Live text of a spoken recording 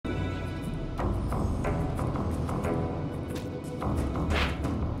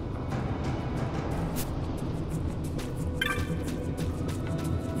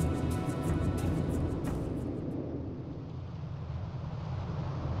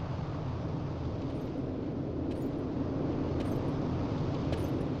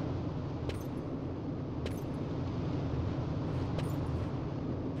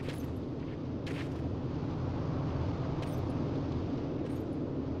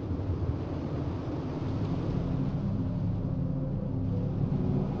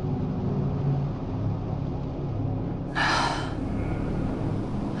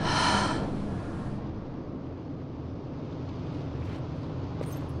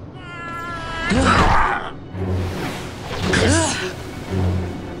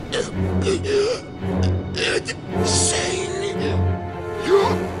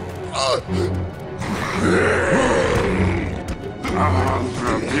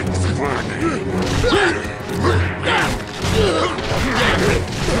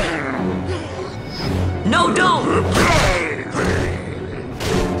No, don't!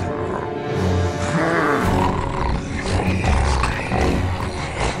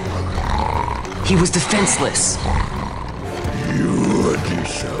 He was defenseless. You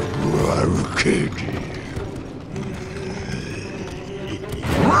disagree.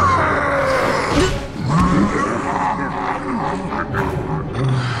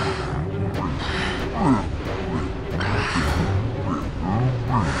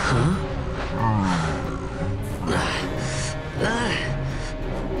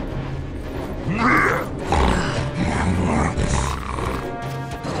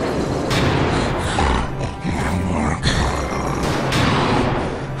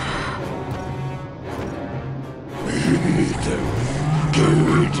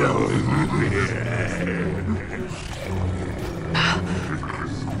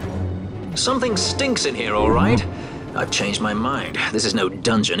 Something stinks in here, all right? I've changed my mind. This is no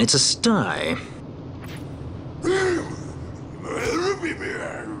dungeon, it's a sty.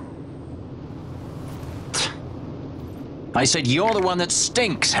 I said you're the one that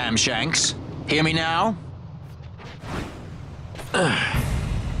stinks, Hamshanks. Hear me now?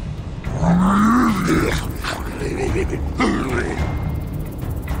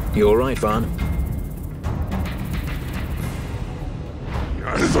 You all right, Vaughn?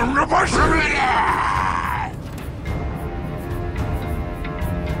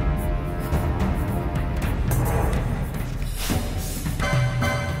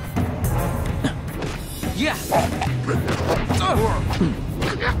 Yeah.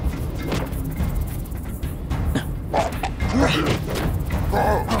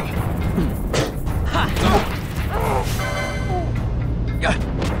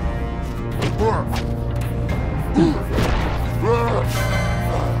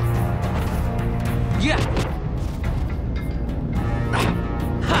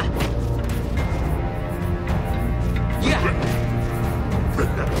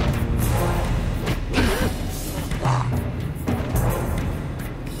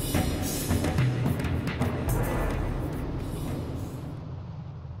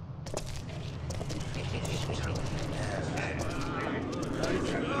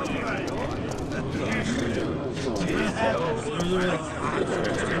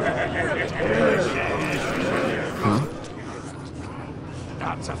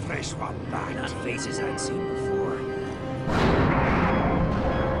 That's a fresh one back. Not faces I'd seen before.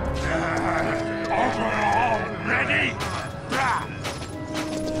 Overall, ready? Blah!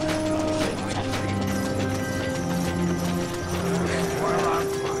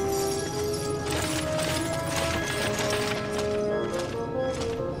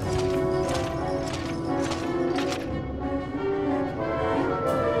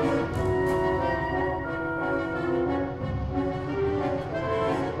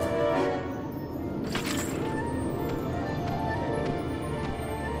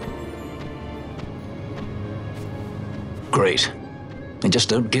 Great. They just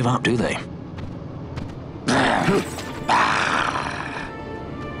don't give up, do they?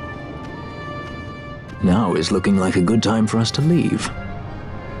 Now is looking like a good time for us to leave.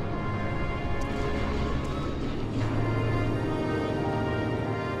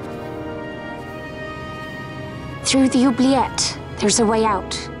 Through the oubliette, there's a way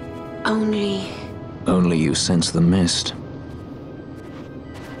out. Only you sense the mist.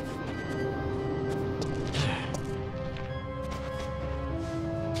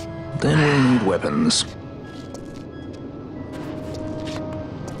 Then we'll need weapons.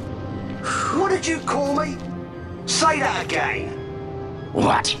 What did you call me? Say that again.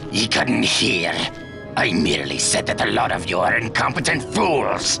 What? You couldn't hear? I merely said that a lot of you are incompetent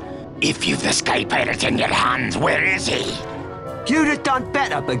fools. If you've the Sky Pirate in your hands, where is he? You'd have done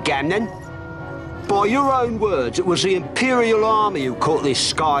better, Bagamnon. By your own words, it was the Imperial Army who caught this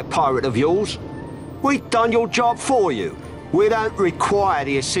Sky Pirate of yours. We've done your job for you. We don't require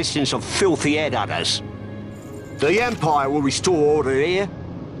the assistance of filthy headhunters. The Empire will restore order here.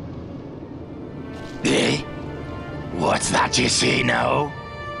 Eh? What's that you say now?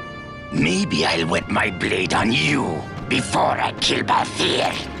 Maybe I'll wet my blade on you before I kill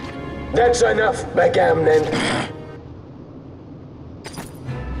Bathir. That's enough, Bagamnon.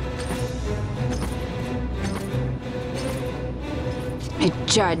 a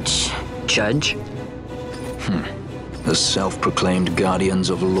judge. Judge? the self-proclaimed guardians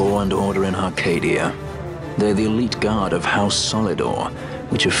of law and order in Arcadia. They're the elite guard of House Solidor,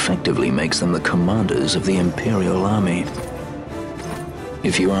 which effectively makes them the commanders of the Imperial Army.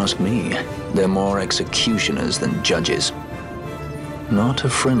 If you ask me, they're more executioners than judges. Not a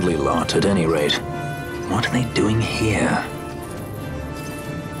friendly lot, at any rate. What are they doing here?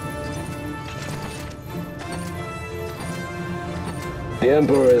 The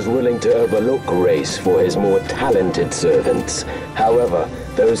Emperor is willing to overlook race for his more talented servants. However,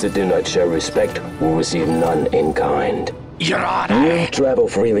 those that do not show respect will receive none in kind. Your Honor! You travel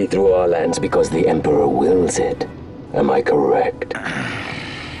freely through our lands because the Emperor wills it. Am I correct?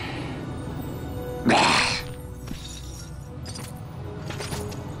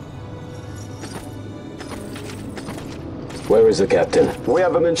 Where is the captain? We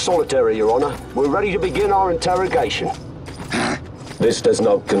have him in solitary, Your Honor. We're ready to begin our interrogation. This does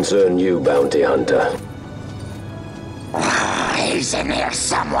not concern you, bounty hunter. He's in here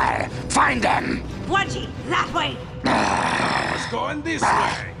somewhere. Find him! Wedgie, that way! It's going this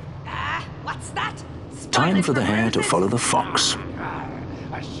way. What's that? Time for the hare to follow the fox.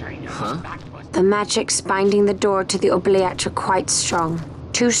 The magics binding the door to the oubliette are quite strong.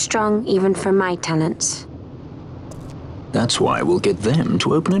 Too strong even for my talents. That's why we'll get them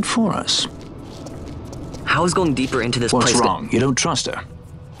to open it for us. How is going deeper into this What's place? wrong? You don't trust her?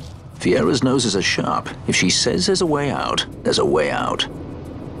 Fiera's noses are sharp. If she says there's a way out, there's a way out.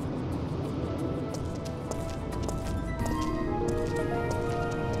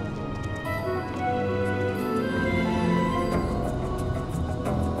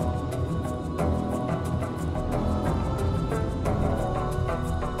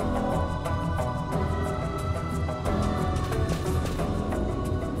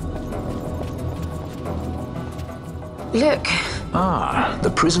 Look. Ah, the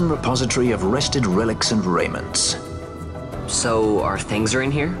prison repository of wrested relics and raiments. So, our things are in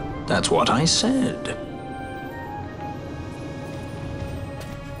here? That's what I said.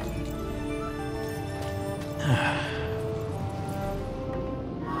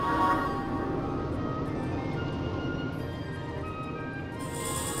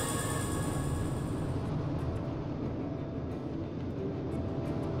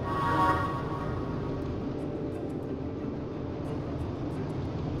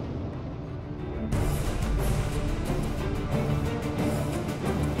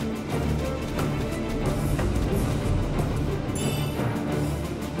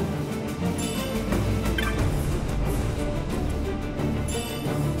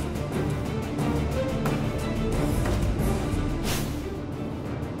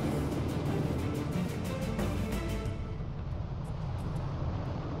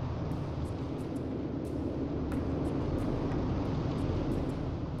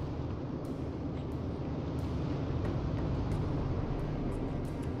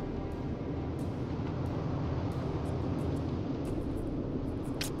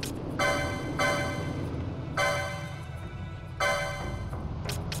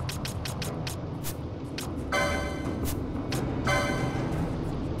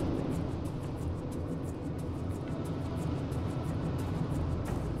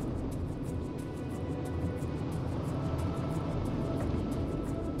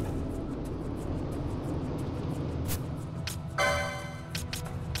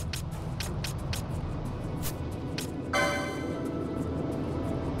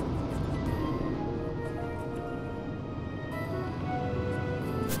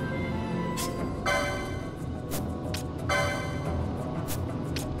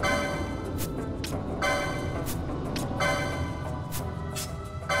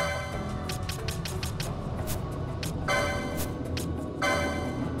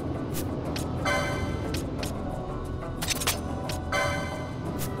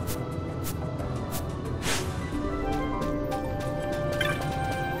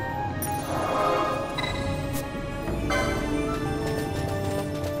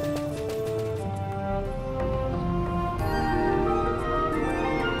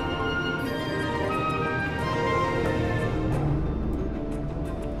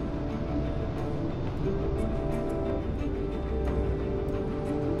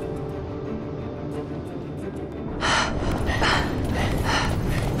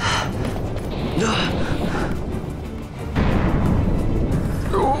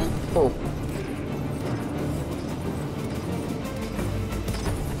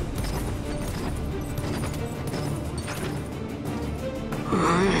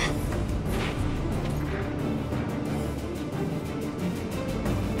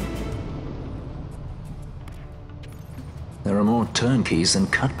 There are more turnkeys than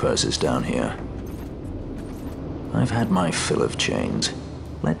cut purses down here. I've had my fill of chains.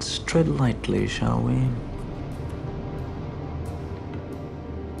 Let's tread lightly, shall we?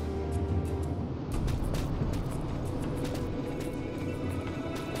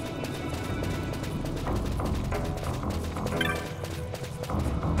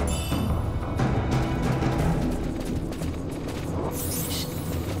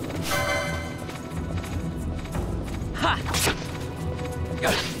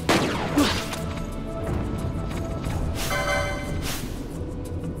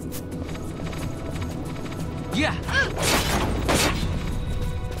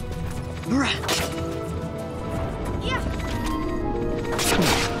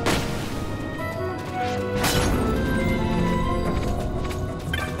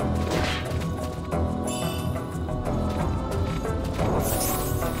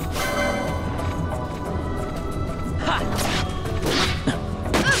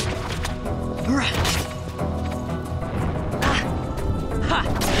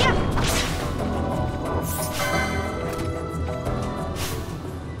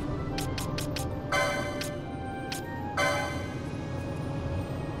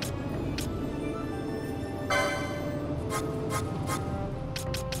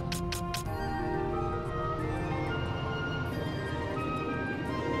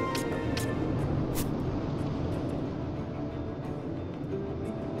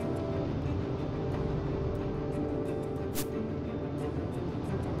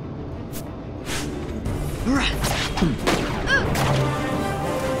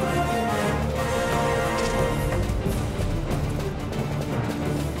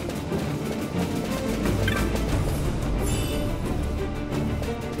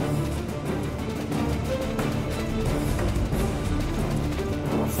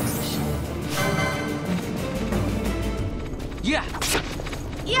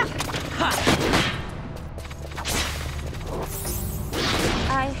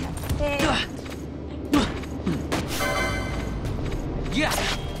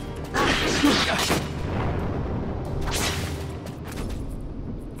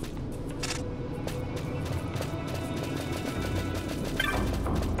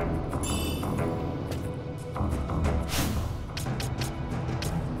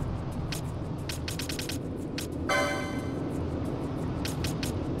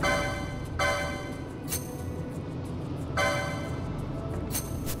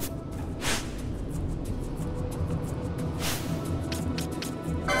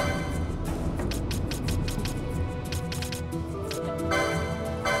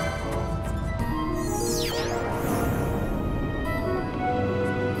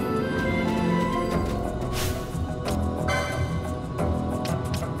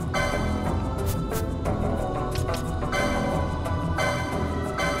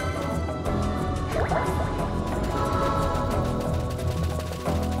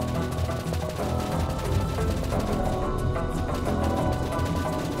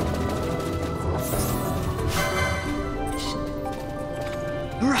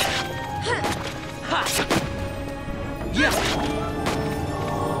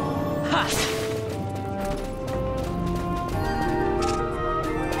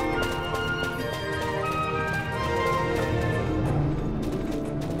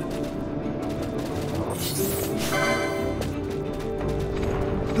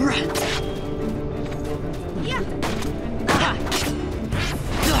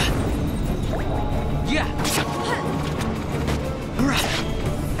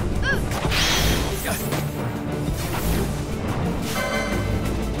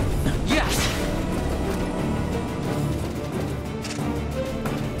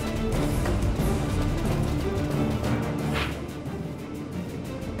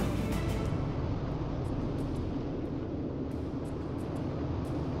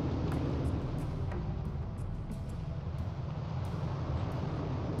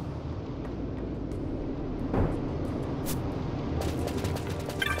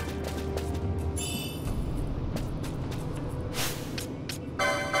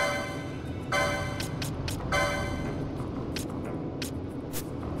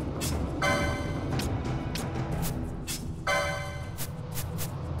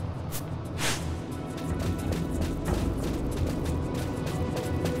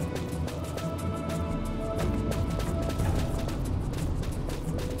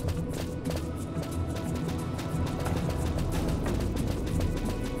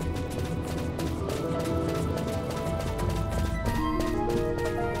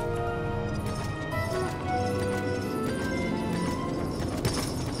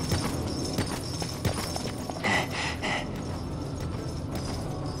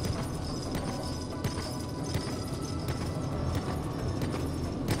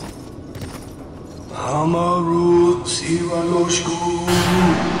 Amaru Siranoshku.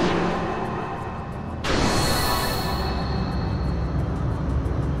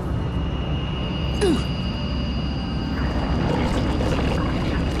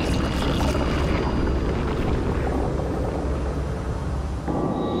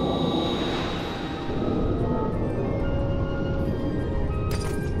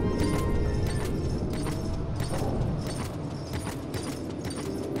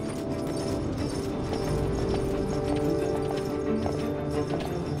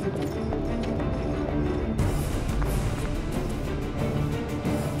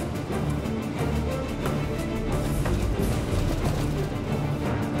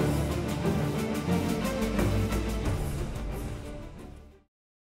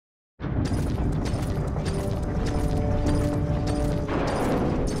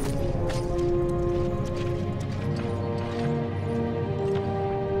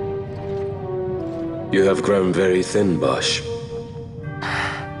 You have grown very thin, Bosch.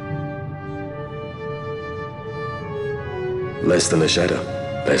 Less than a shadow,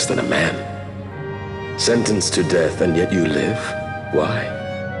 less than a man. Sentenced to death, and yet you live? Why?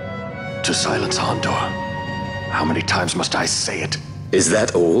 To silence Hondor. How many times must I say it? Is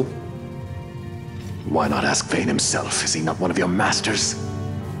that all? Why not ask Vane himself? Is he not one of your masters?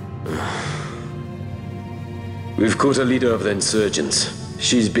 We've caught a leader of the insurgents.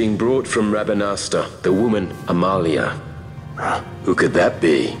 She's being brought from Rabanasta, the woman Amalia. Who could that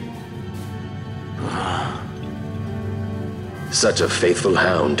be? Such a faithful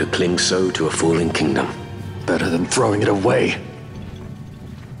hound to cling so to a falling kingdom. Better than throwing it away.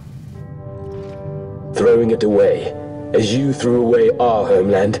 Throwing it away, as you threw away our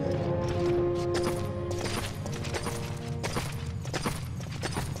homeland?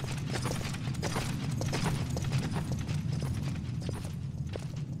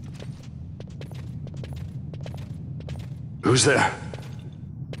 Who's there?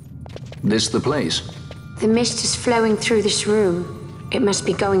 This the place? The mist is flowing through this room. It must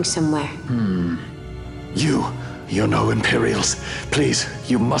be going somewhere. You're no Imperials. Please,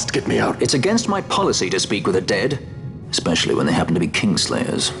 you must get me out. It's against my policy to speak with the dead, especially when they happen to be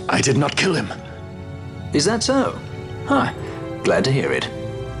Kingslayers. I did not kill him. Is that so? Huh. Glad to hear it.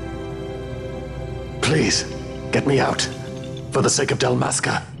 Please, get me out. For the sake of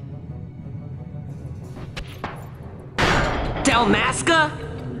Dalmasca. Dalmasca?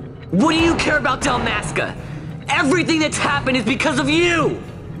 What do you care about Dalmasca? Everything that's happened is because of you!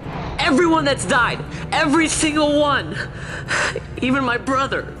 Everyone that's died, every single one! Even my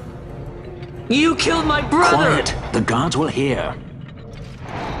brother. You killed my brother! Quiet! The guards will hear.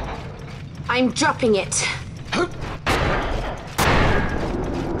 I'm dropping it.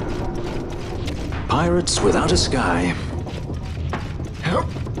 Pirates without a sky.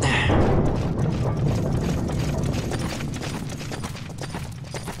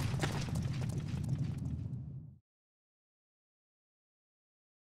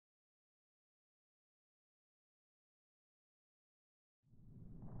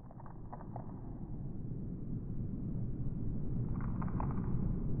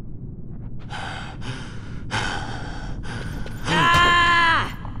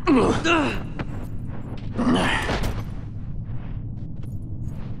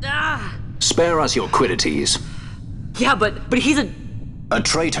 Spare us your quiddities. Yeah, but he's A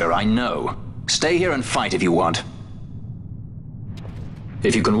traitor, I know. Stay here and fight if you want.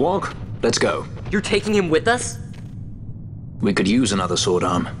 If you can walk, let's go. You're taking him with us? We could use another sword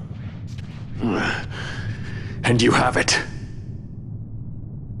arm. And you have it.